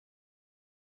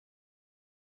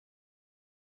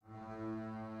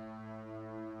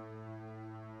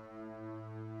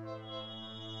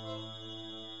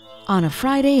On a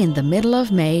Friday in the middle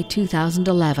of May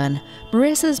 2011,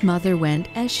 Marissa's mother went,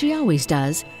 as she always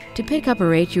does, to pick up her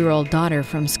 8-year-old daughter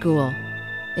from school.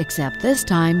 Except this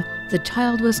time, the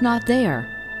child was not there.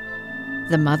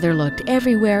 The mother looked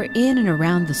everywhere in and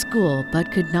around the school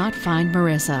but could not find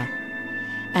Marissa.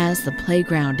 As the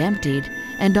playground emptied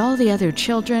and all the other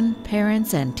children,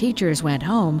 parents, and teachers went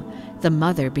home, the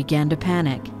mother began to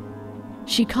panic.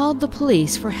 She called the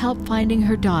police for help finding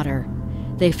her daughter.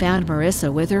 They found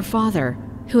Marissa with her father,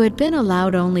 who had been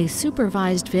allowed only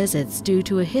supervised visits due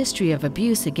to a history of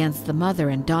abuse against the mother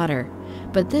and daughter,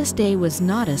 but this day was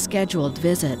not a scheduled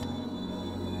visit.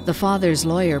 The father's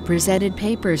lawyer presented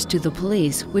papers to the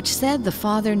police which said the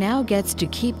father now gets to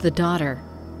keep the daughter.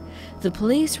 The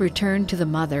police returned to the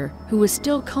mother, who was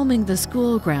still combing the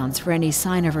school grounds for any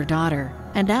sign of her daughter,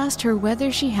 and asked her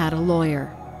whether she had a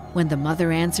lawyer. When the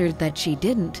mother answered that she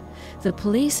didn't, the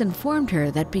police informed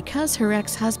her that because her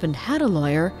ex-husband had a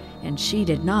lawyer and she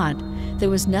did not, there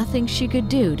was nothing she could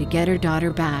do to get her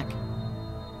daughter back.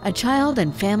 A child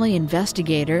and family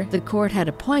investigator the court had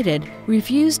appointed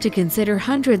refused to consider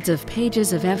hundreds of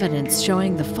pages of evidence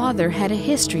showing the father had a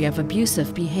history of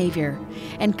abusive behavior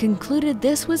and concluded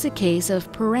this was a case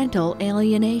of parental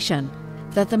alienation,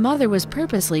 that the mother was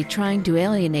purposely trying to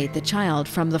alienate the child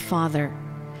from the father.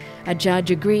 A judge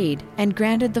agreed and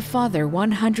granted the father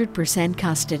 100%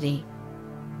 custody.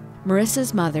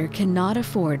 Marissa's mother cannot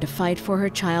afford to fight for her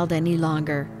child any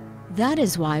longer. That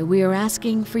is why we are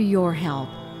asking for your help.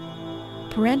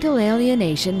 Parental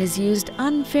alienation is used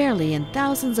unfairly in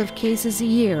thousands of cases a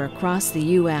year across the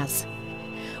U.S.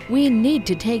 We need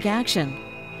to take action.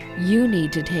 You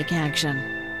need to take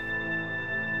action.